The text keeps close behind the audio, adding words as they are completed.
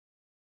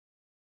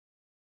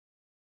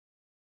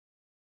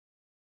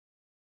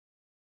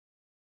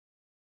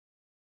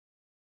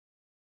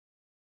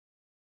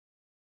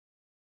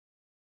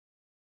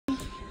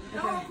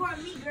Don't report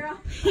me, girl.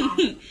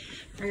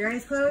 Are your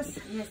eyes closed?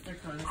 Yes, they're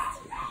closed.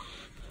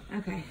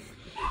 Okay.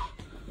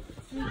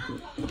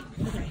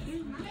 Okay.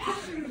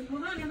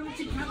 Hold on, I don't want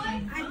you to cover.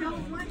 I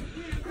don't want.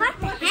 What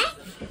the heck?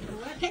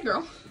 Hey,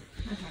 girl.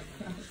 Okay.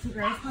 Keep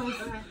your eyes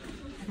closed. Okay.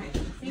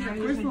 Now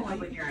you're going to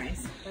open your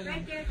eyes.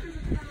 Right there, because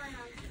it's on my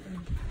arm.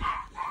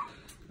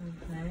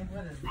 Okay,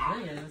 what is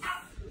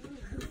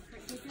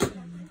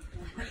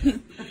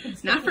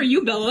this? Not for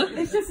you, Bella.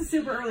 It's just a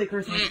super early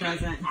Christmas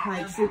present.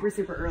 Like super,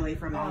 super early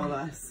from all of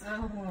us.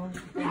 Oh.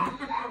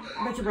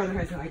 But your brother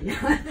has no idea.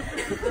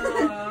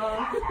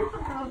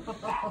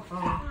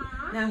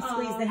 Now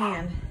squeeze the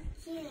hand.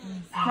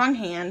 Wrong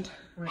hand.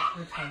 Which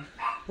one?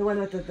 The one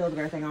with the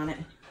Build-A-Bear thing on it.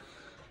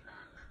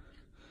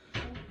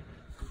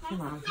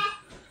 Come on.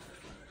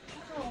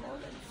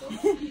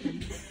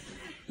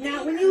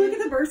 Now, when you look at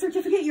the birth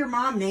certificate, your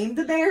mom named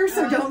the bear,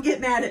 so don't get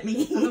mad at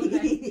me.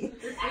 Okay.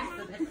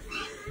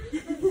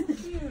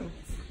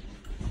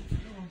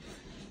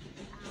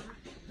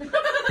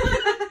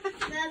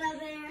 Another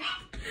bear.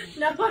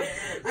 No,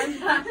 I'm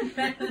not.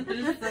 That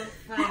is so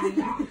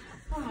funny.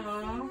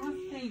 Oh,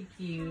 thank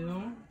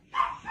you.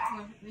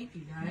 Oh, thank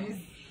you, guys.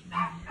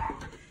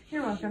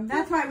 You're welcome.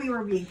 That's why we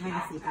were being kind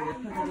of secretive,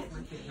 because I didn't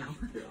want you to know.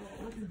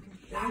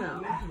 So,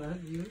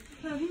 love you.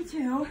 Love you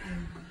too.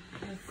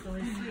 That's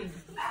really sweet.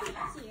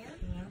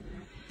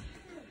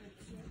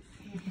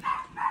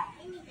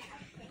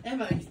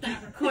 Emma, stop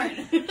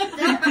recording.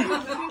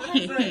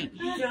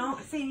 But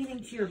don't say anything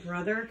to your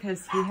brother,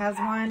 because he has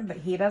one, but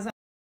he doesn't.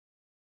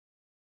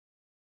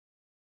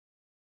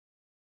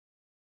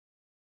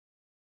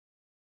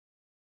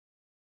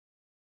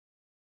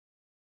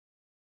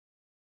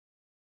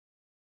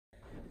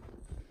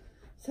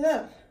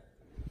 So,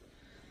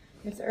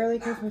 it's an early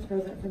Christmas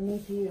present from me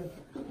to you.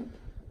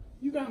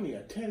 You got me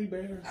a teddy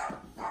bear.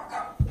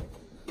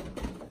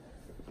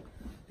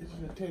 This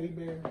is a teddy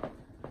bear.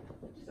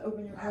 Just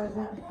open your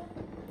present.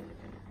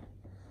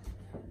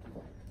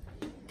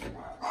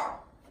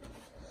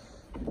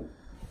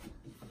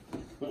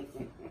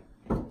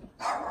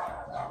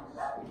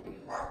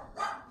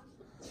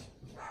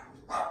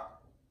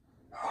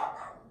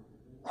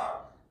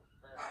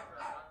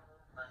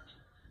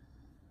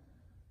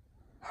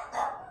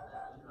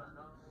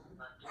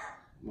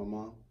 My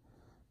mom.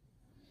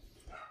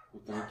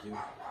 Well, thank you.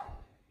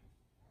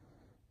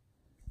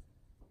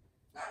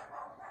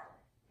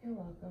 You're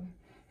welcome.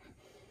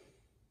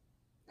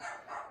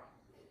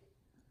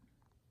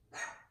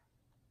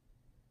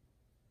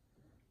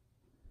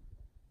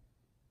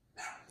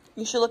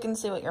 You should look and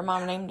see what your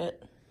mom named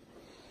it.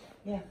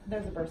 Yeah,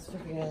 there's a birth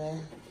certificate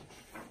there.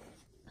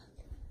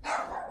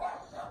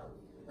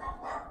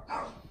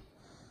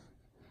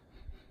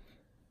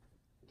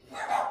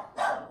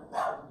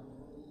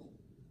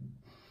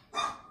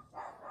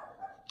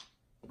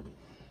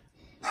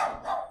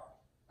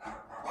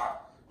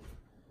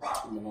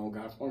 My mom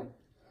got one.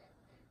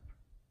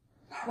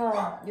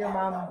 Well, your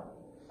mom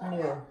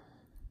knew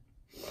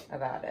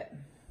about it.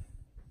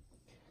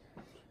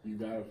 You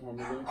got it for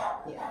me then?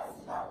 Yes.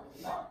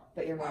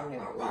 But your mom knew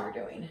what we were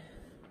doing.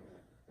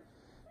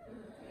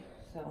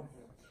 So,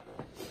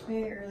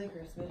 Merry early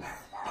Christmas.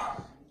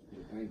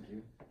 Thank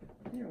you.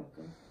 You're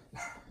welcome.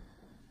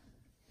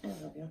 I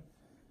love you.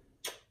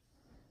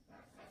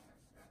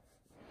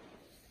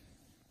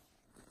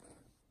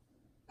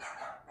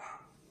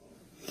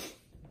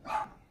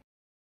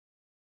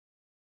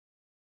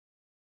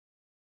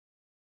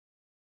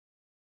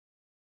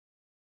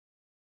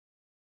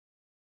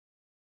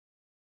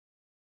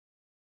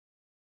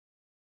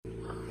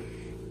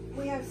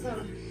 We have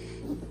some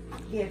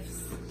gifts.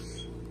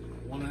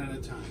 One at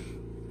a time.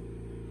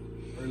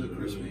 Early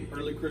Christmas.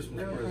 Early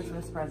Christmas Early present.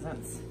 Christmas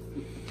presents.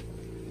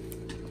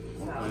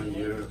 And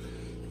yours.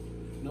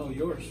 No,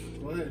 yours.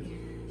 Go ahead.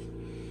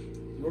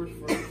 Yours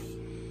first.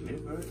 Me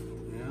first?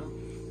 Yeah.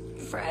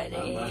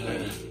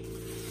 Freddie.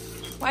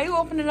 Why you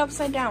open it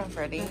upside down,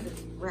 Freddie?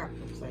 Wrapped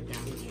upside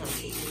down.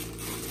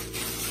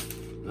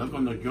 Not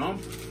gonna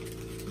jump?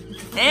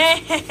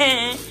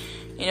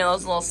 You know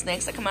those little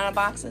snakes that come out of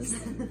boxes?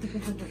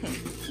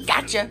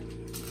 Gotcha.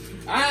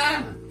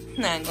 Ah!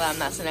 Nah, I'm glad I'm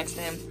not sitting next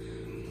to him.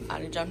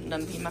 I'd have jumped and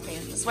done peed my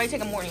pants. That's why I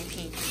take a morning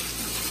pee.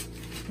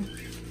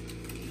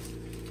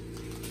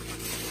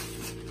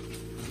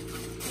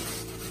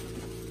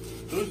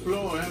 Too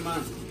slow,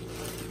 Emma.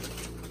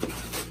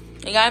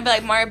 You gotta be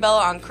like Mario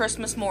Bella on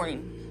Christmas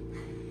morning.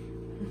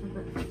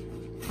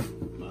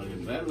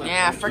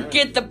 Yeah,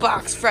 forget the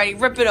box, Freddy.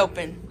 Rip it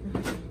open.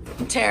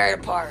 Tear it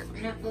apart.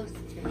 You're not supposed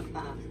to tear the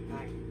box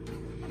apart.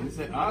 You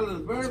say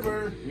Olive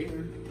Berber.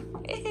 Here.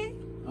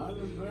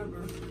 Olive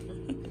Berber.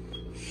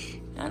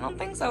 I don't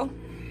think so.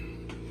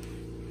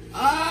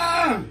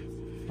 Ah!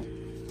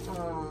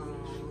 Oh,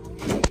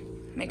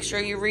 Make sure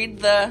you read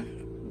the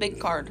big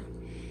card.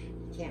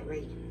 can't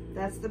read.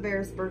 That's the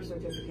bear's birth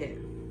certificate.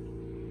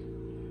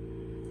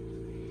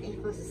 Are you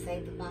supposed to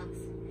save the box?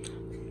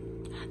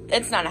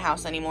 It's not a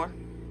house anymore.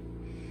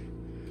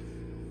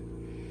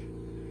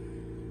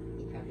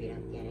 You probably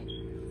don't get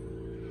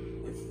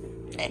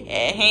it.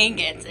 He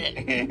gets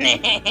it.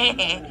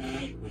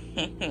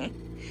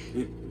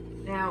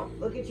 Now,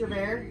 look at your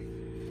bear.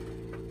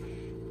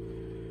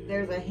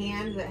 There's a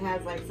hand that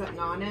has like something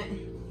on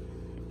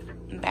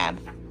it. Bad.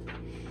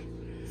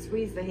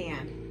 Squeeze the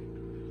hand.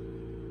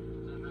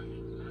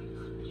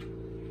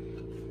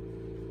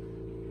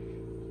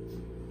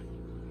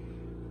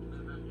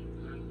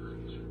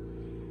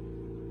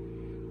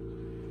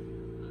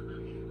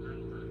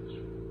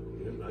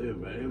 Love you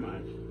very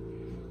much.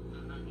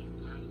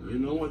 You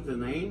know what the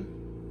name?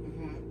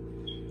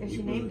 Yeah,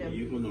 she named him.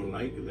 You're gonna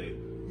like it.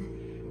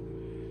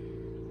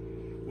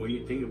 What do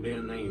you think of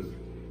their name?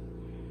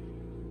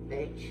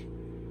 Bitch.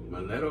 My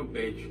little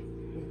bitch.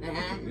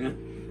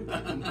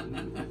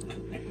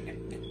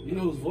 You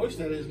know whose voice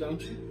that is,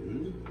 don't you?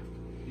 Hmm?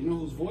 You know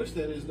whose voice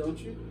that is, don't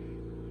you?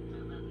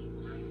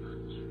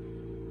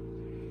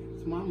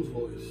 It's Mom's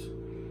voice.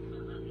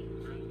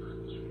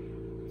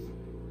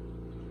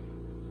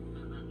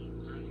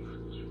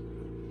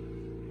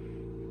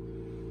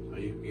 Are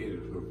you getting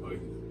her voice?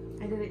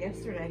 I did it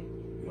yesterday.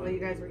 While you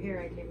guys were here,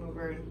 I came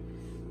over and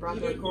brought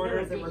You the didn't do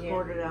recorders it, and did you?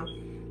 recorded them.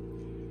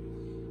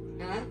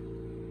 Huh?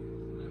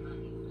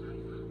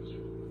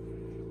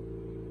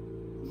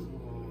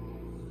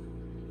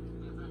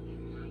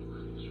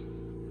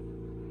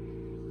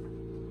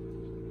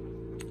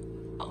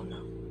 Oh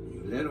no.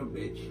 You little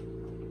bitch.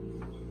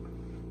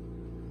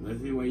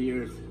 Let's see what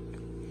yours.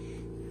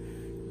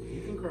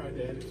 You can cry,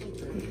 Daddy.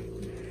 It's okay.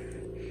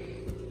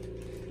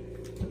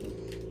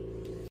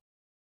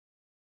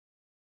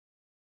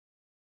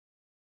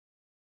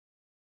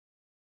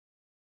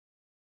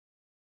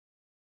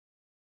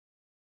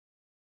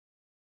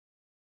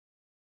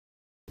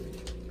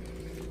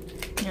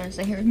 You want to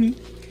stay here with me?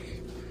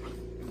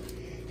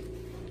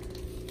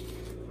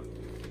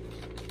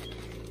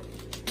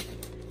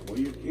 What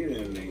are you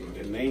kidding?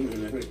 The name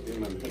and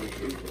everything on her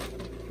face.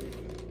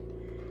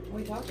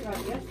 We talked about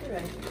it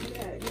yesterday.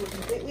 Yeah, you were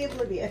completely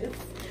oblivious.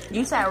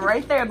 You sat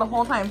right there the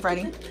whole time,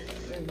 Freddy.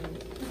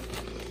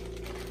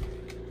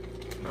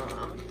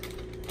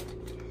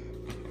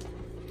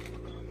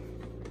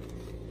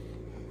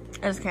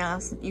 As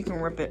chaos, you can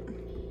rip it.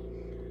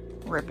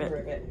 Rip it.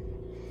 Rip it.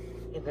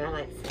 If I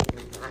like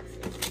saving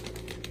boxes.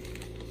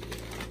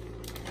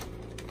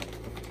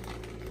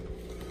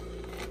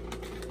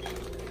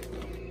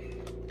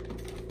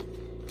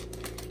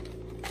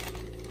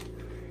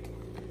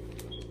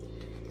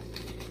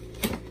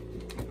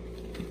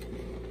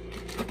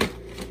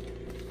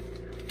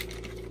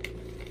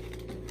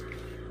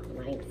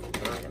 Mine's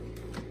bottom.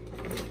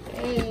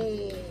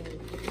 Hey.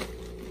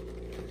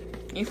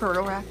 You for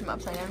real wrapped him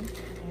upside down?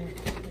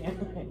 Yeah,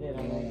 I did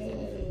on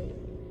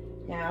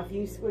that. Now, if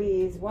you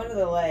squeeze one of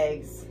the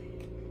legs,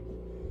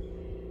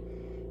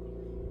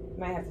 you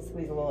might have to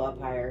squeeze a little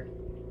up higher.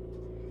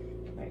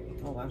 Wait,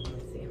 hold on.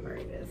 Let's see where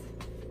it is.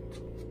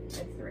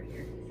 It's right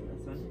here. So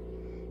this one.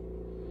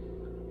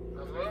 I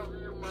love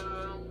you,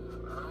 Mom.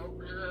 I hope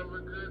you have a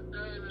good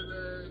day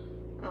today.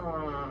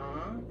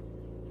 Aww.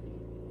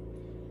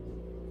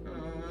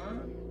 Aww.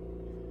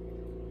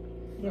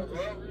 You have to-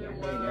 yeah,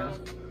 there you go.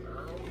 I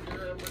hope you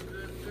have a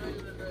good day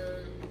today.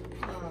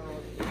 Oh,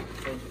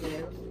 thank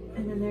you.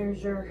 And then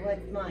there's your.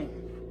 What's mine?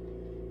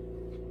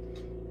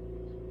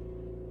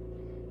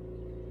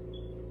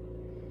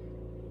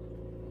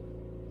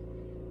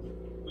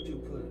 What'd you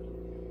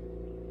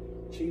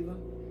put? Chiva?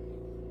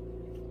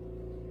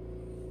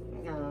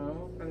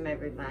 No, from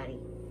everybody.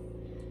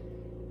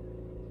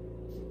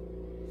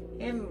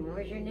 Emma,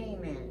 where's your name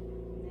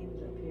at?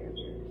 Name's up here.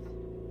 Yours.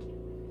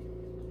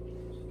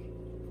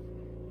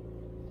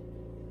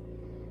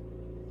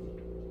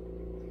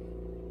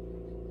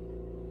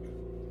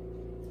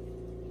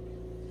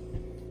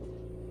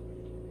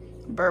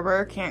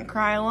 Berber can't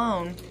cry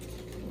alone.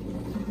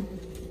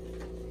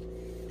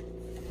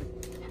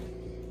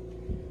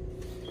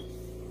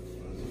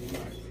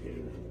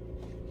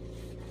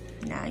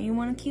 Now you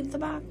want to keep the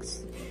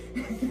box?